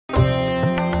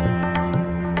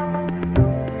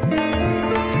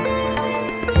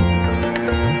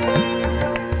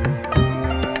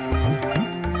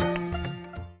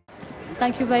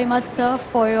Thank you very much, sir,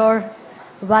 for your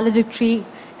valedictory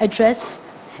address.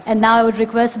 And now I would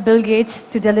request Bill Gates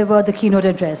to deliver the keynote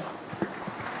address.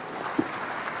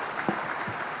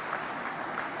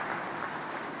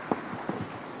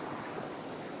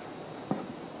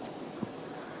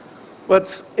 Well,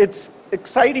 it's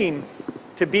exciting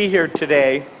to be here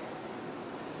today,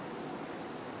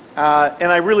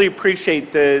 and I really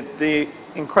appreciate the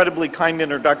incredibly kind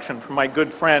introduction from my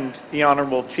good friend, the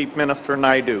Honorable Chief Minister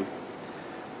Naidu.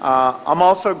 I'm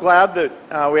also glad that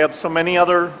we have so many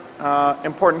other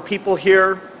important people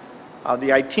here,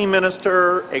 the IT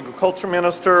Minister, Agriculture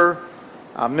Minister,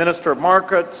 Minister of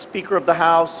Markets, Speaker of the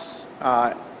House,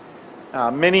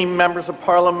 many members of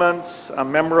Parliament, a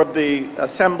member of the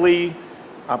Assembly,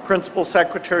 Principal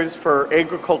Secretaries for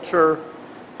Agriculture,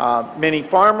 many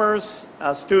farmers,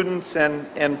 students,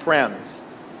 and friends.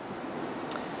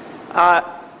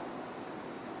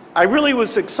 I really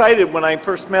was excited when I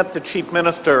first met the Chief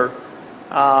Minister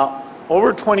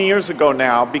over 20 years ago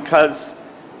now, because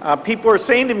people are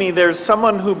saying to me there's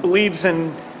someone who believes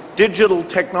in digital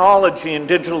technology and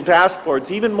digital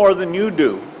dashboards even more than you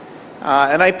do.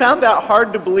 And I found that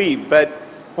hard to believe, but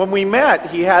when we met,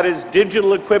 he had his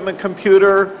digital equipment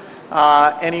computer,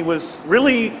 and he was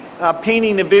really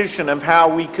painting a vision of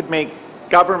how we could make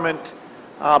government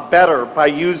better by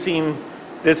using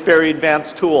this very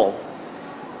advanced tool.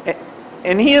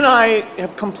 And he and I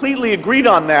have completely agreed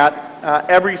on that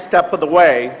every step of the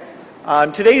way.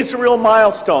 Today is a real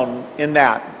milestone in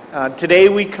that. Today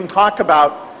we can talk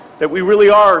about that we really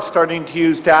are starting to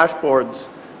use dashboards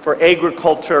for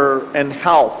agriculture and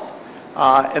health,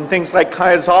 and things like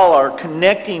Kayazala are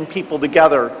connecting people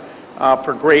together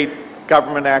for great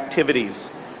government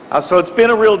activities. So it's been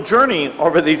a real journey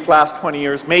over these last 20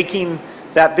 years making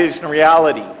that vision a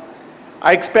reality.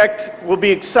 I expect we'll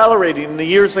be accelerating. In the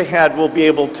years ahead, we'll be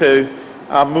able to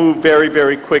move very,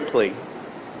 very quickly.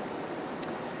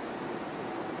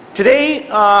 Today,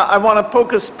 I want to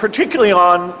focus particularly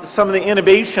on some of the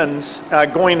innovations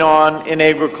going on in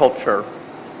agriculture.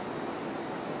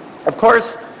 Of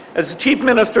course, as the Chief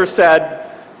Minister said,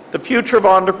 the future of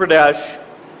Andhra Pradesh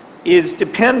is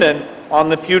dependent on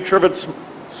the future of its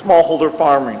smallholder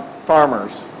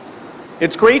farmers.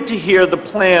 It's great to hear the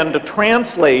plan to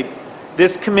translate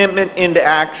this commitment into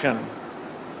action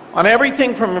on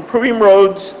everything from improving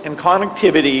roads and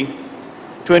connectivity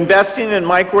to investing in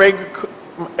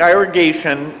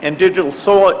micro-irrigation and digital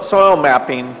soil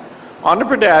mapping. Andhra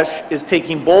Pradesh is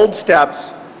taking bold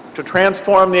steps to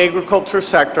transform the agriculture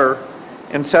sector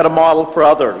and set a model for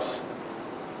others.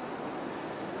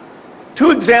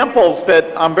 Two examples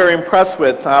that I'm very impressed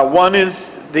with. One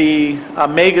is the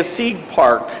Mega Seed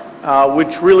Park,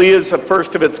 which really is a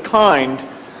first of its kind,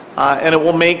 and it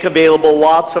will make available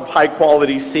lots of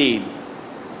high-quality seed.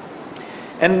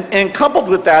 And coupled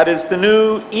with that is the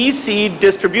new e-seed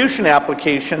distribution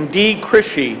application,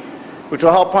 D-Krishi, which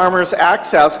will help farmers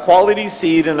access quality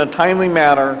seed in a timely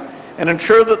manner and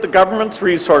ensure that the government's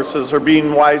resources are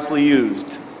being wisely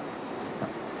used.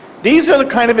 These are the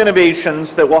kind of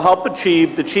innovations that will help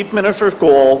achieve the Chief Minister's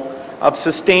goal of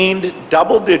sustained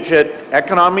double-digit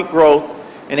economic growth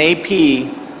in AP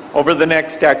over the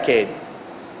next decade.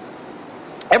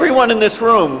 Everyone in this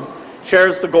room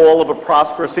shares the goal of a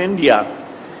prosperous India,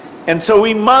 and so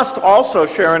we must also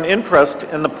share an interest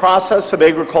in the process of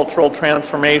agricultural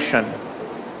transformation.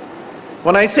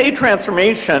 When I say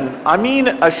transformation, I mean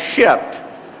a shift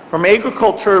from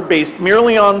agriculture based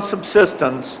merely on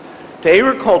subsistence to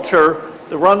agriculture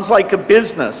that runs like a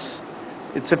business.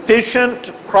 It's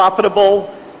efficient, profitable,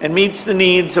 and meets the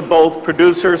needs of both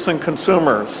producers and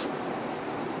consumers.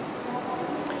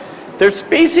 There's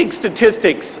basic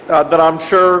statistics that I'm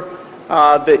sure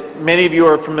that many of you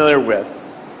are familiar with.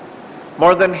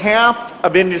 More than half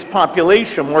of India's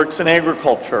population works in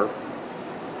agriculture.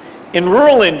 In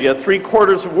rural India,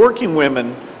 3/4 of working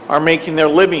women are making their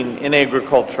living in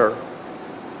agriculture.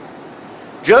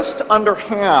 Just under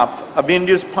half of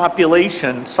India's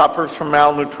population suffers from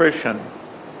malnutrition,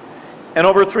 and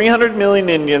over 300 million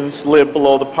Indians live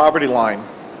below the poverty line.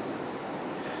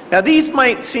 Now, these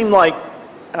might seem like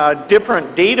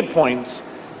different data points,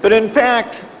 but in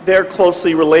fact, they're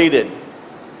closely related.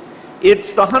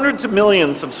 It's the hundreds of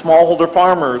millions of smallholder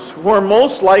farmers who are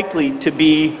most likely to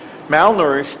be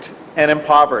malnourished and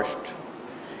impoverished.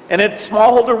 And it's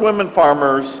smallholder women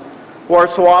farmers who are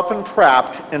so often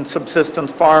trapped in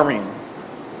subsistence farming.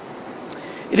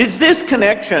 It is this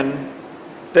connection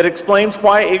that explains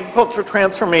why agriculture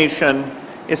transformation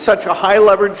is such a high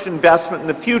leveraged investment in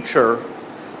the future,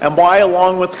 and why,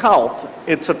 along with health,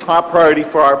 it's a top priority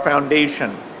for our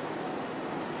foundation.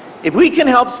 If we can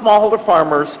help smallholder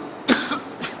farmers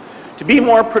to be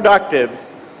more productive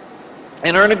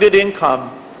and earn a good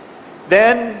income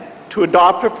than to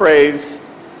adopt a phrase,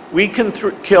 we can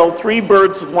kill three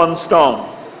birds with one stone.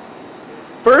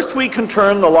 First, we can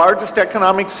turn the largest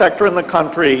economic sector in the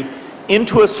country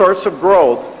into a source of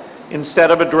growth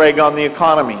instead of a drag on the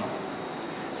economy.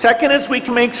 Second is we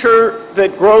can make sure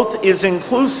that growth is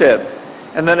inclusive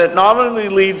and that it not only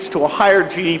leads to a higher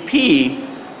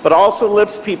GDP, but also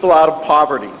lifts people out of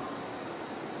poverty.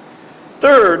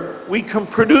 Third, we can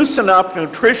produce enough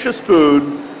nutritious food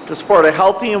to support a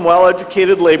healthy and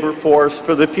well-educated labor force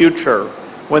for the future,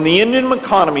 when the Indian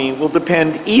economy will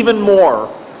depend even more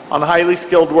on highly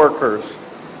skilled workers.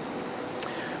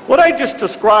 What I just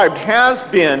described has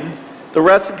been the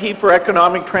recipe for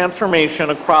economic transformation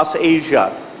across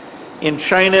Asia, in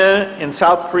China, in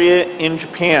South Korea, in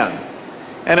Japan.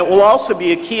 And it will also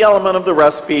be a key element of the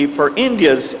recipe for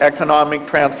India's economic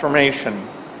transformation.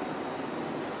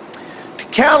 To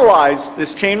catalyze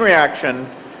this chain reaction,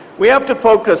 we have to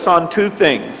focus on two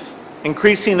things: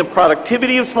 increasing the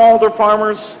productivity of smallholder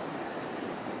farmers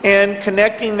and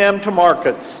connecting them to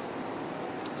markets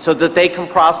so that they can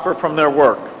prosper from their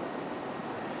work.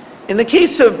 In the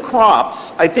case of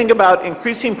crops, I think about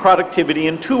increasing productivity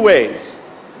in two ways.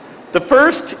 The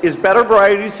first is better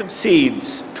varieties of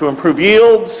seeds to improve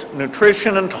yields,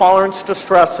 nutrition, and tolerance to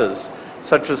stresses,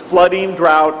 such as flooding,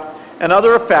 drought, and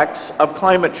other effects of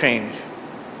climate change.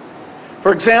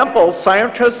 For example,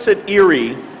 scientists at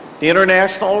Agri, the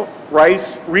International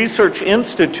Rice Research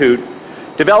Institute,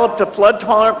 developed a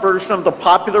flood-tolerant version of the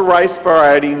popular rice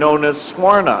variety known as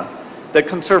Swarna that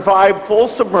can survive full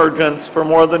submergence for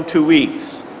more than 2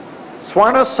 weeks.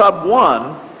 Swarna Sub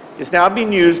 1 is now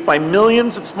being used by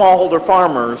millions of smallholder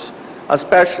farmers,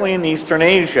 especially in Eastern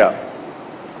Asia.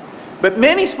 But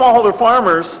many smallholder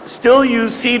farmers still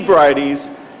use seed varieties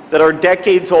that are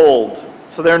decades old,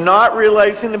 so they're not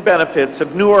realizing the benefits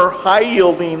of newer,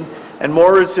 high-yielding, and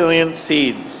more resilient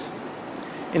seeds.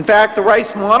 In fact, the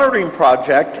Rice Monitoring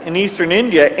Project in Eastern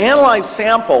India analyzed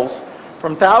samples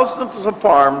from thousands of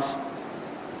farms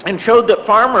and showed that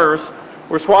farmers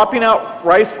were swapping out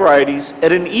rice varieties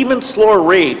at an even slower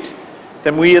rate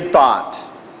than we had thought.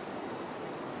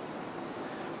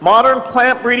 Modern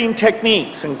plant breeding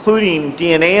techniques, including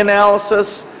DNA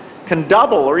analysis, can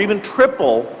double or even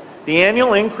triple the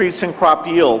annual increase in crop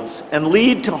yields and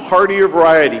lead to hardier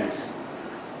varieties.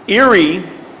 Agri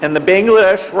and the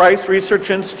Bangladesh Rice Research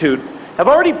Institute have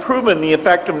already proven the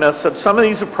effectiveness of some of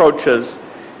these approaches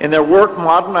in their work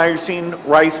modernizing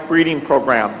rice breeding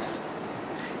programs.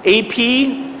 AP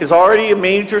is already a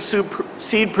major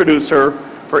seed producer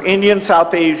for India and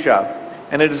South Asia,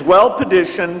 and it is well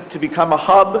positioned to become a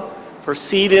hub for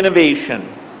seed innovation.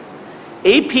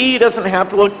 AP doesn't have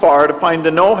to look far to find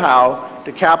the know-how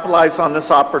to capitalize on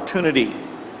this opportunity.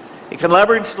 It can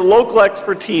leverage the local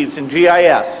expertise in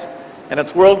GIS and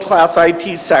its world-class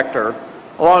IT sector,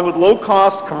 along with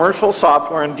low-cost commercial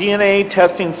software and DNA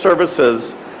testing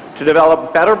services to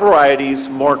develop better varieties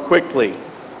more quickly.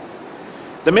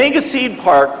 The Mega Seed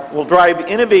Park will drive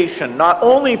innovation not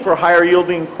only for higher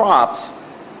yielding crops,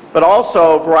 but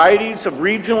also varieties of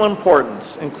regional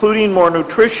importance, including more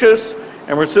nutritious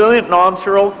and resilient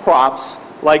non-cereal crops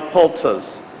like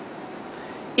pulses.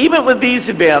 Even with these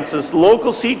advances,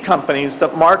 local seed companies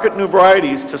that market new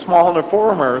varieties to smallholder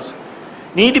farmers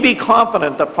need to be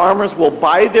confident that farmers will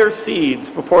buy their seeds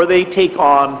before they take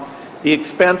on the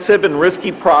expensive and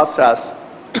risky process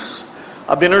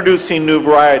of introducing new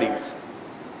varieties.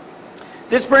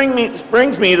 This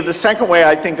brings me to the second way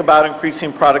I think about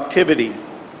increasing productivity: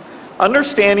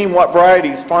 understanding what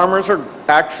varieties farmers are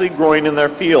actually growing in their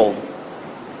field.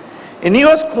 In the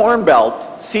U.S. Corn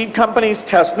Belt, seed companies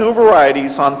test new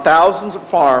varieties on thousands of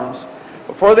farms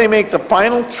before they make the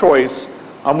final choice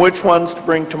on which ones to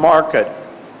bring to market.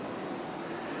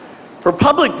 For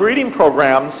public breeding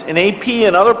programs in AP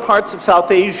and other parts of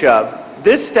South Asia,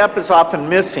 this step is often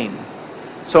missing,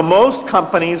 so most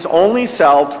companies only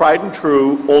sell tried and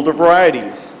true older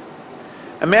varieties.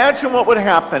 Imagine what would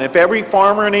happen if every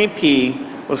farmer in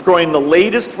AP was growing the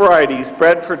latest varieties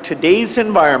bred for today's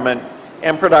environment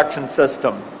and production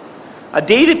system. A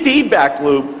data feedback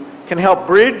loop can help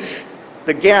bridge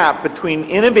the gap between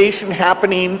innovation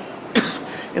happening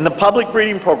in the public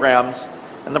breeding programs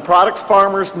and the products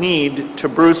farmers need to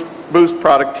boost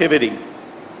productivity.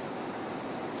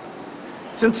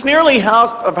 Since nearly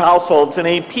half of households in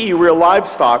AP rear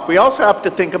livestock, we also have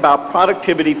to think about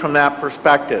productivity from that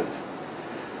perspective.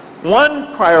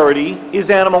 One priority is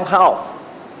animal health.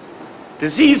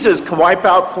 Diseases can wipe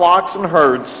out flocks and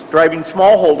herds, driving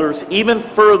smallholders even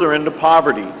further into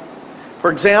poverty.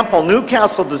 For example,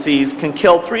 Newcastle disease can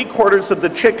kill 3/4 of the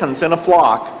chickens in a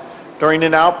flock, during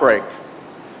an outbreak.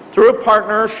 Through a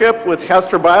partnership with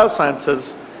Hester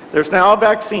Biosciences, there's now a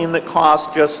vaccine that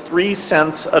costs just 3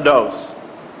 cents a dose.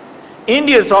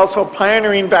 India is also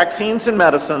pioneering vaccines and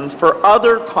medicines for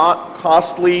other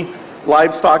costly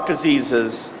livestock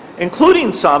diseases,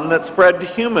 including some that spread to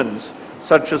humans,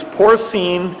 such as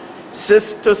porcine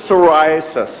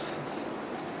cysticercosis.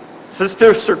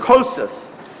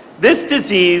 This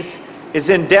disease is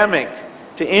endemic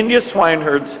to India's swine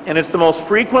herds and is the most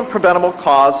frequent preventable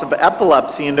cause of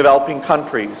epilepsy in developing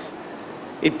countries.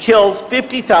 It kills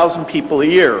 50,000 people a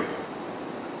year.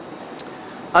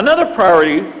 Another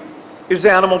priority is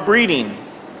animal breeding.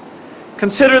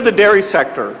 Consider the dairy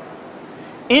sector.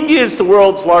 India is the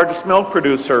world's largest milk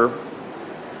producer,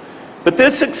 but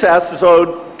this success is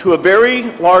owed to a very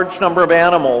large number of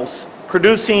animals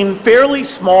producing fairly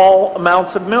small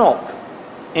amounts of milk.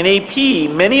 In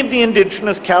AP, many of the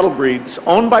indigenous cattle breeds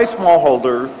owned by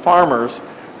smallholder farmers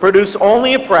produce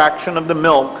only a fraction of the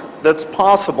milk that's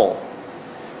possible.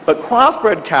 But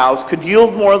crossbred cows could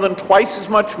yield more than twice as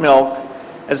much milk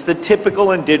as the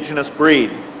typical indigenous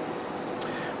breed.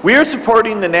 We are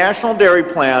supporting the National Dairy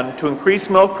Plan to increase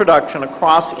milk production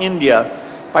across India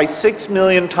by 6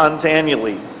 million tons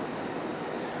annually.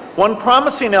 One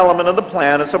promising element of the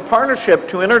plan is a partnership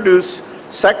to introduce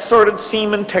sex-sorted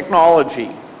semen technology.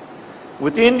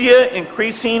 With India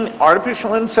increasing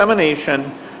artificial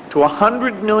insemination to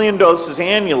 100 million doses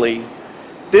annually,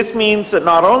 this means that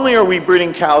not only are we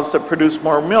breeding cows that produce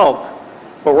more milk,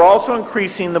 but we're also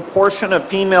increasing the portion of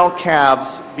female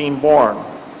calves being born.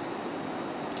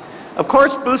 Of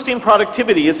course, boosting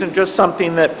productivity isn't just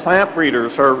something that plant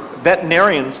breeders or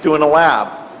veterinarians do in a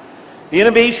lab. The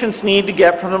innovations need to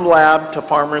get from the lab to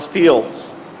farmers'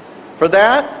 fields. For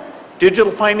that,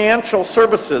 digital financial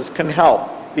services can help,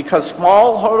 because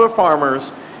smallholder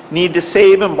farmers need to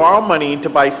save and borrow money to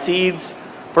buy seeds,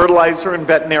 fertilizer, and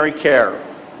veterinary care.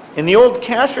 In the old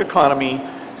cash economy,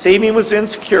 saving was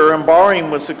insecure and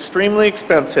borrowing was extremely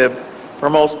expensive for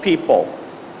most people.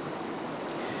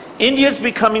 India is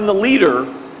becoming the leader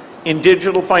in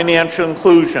digital financial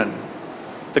inclusion.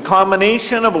 The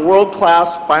combination of a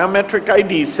world-class biometric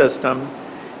ID system,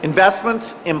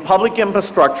 investments in public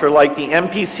infrastructure like the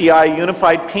MPCI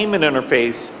Unified Payment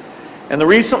Interface, and the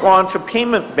recent launch of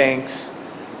payment banks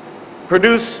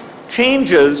produce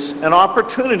changes and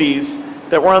opportunities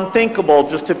that were unthinkable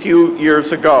just a few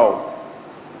years ago.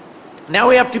 Now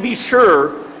we have to be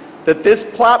sure that this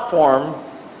platform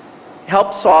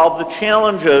helps solve the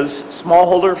challenges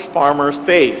smallholder farmers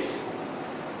face.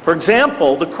 For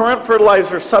example, the current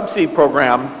fertilizer subsidy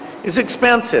program is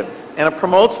expensive, and it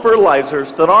promotes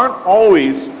fertilizers that aren't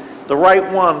always the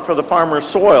right one for the farmer's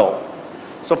soil,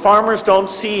 so farmers don't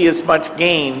see as much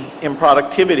gain in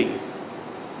productivity.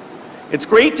 It's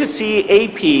great to see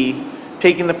AP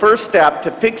taking the first step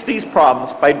to fix these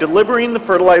problems by delivering the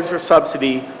fertilizer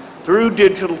subsidy through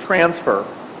digital transfer.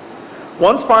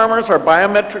 Once farmers are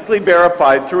biometrically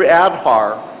verified through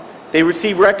Aadhaar, they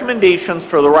receive recommendations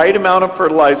for the right amount of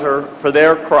fertilizer for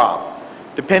their crop,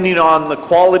 depending on the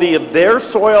quality of their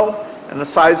soil and the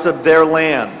size of their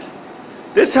land.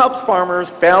 This helps farmers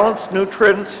balance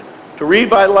nutrients to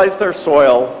revitalize their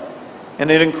soil,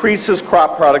 and it increases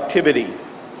crop productivity.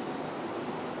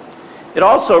 It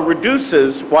also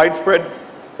reduces widespread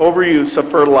overuse of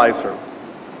fertilizer.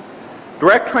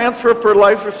 Direct transfer of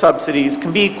fertilizer subsidies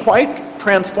can be quite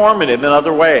transformative in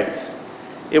other ways.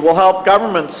 It will help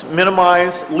governments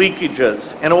minimize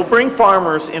leakages, and it will bring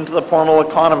farmers into the formal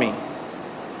economy.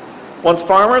 Once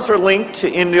farmers are linked to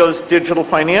India's digital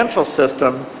financial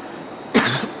system,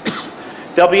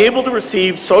 they'll be able to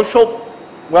receive social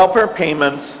welfare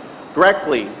payments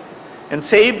directly and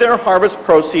save their harvest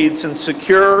proceeds in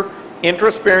secure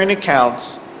interest-bearing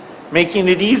accounts, making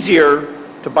it easier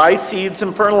to buy seeds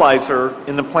and fertilizer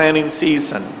in the planting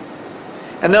season.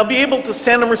 And they'll be able to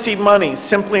send and receive money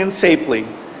simply and safely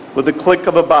with a click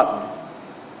of a button.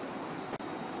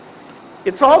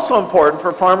 It's also important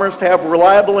for farmers to have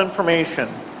reliable information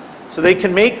so they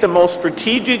can make the most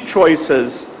strategic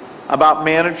choices about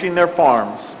managing their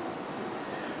farms.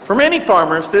 For many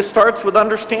farmers, this starts with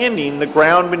understanding the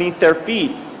ground beneath their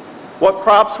feet, what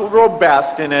crops will grow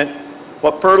best in it,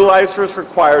 what fertilizer is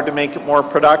required to make it more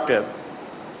productive.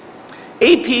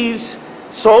 AP's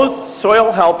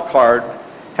Soil Health Card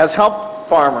has helped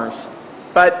farmers,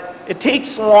 but it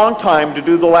takes a long time to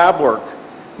do the lab work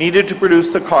needed to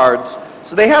produce the cards,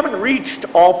 so they haven't reached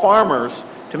all farmers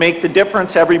to make the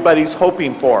difference everybody's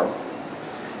hoping for.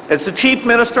 As the Chief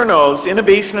Minister knows,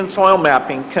 innovation in soil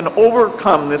mapping can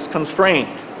overcome this constraint.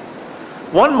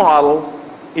 One model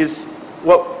is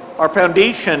what our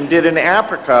foundation did in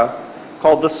Africa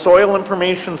called the Soil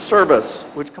Information Service,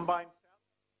 which combines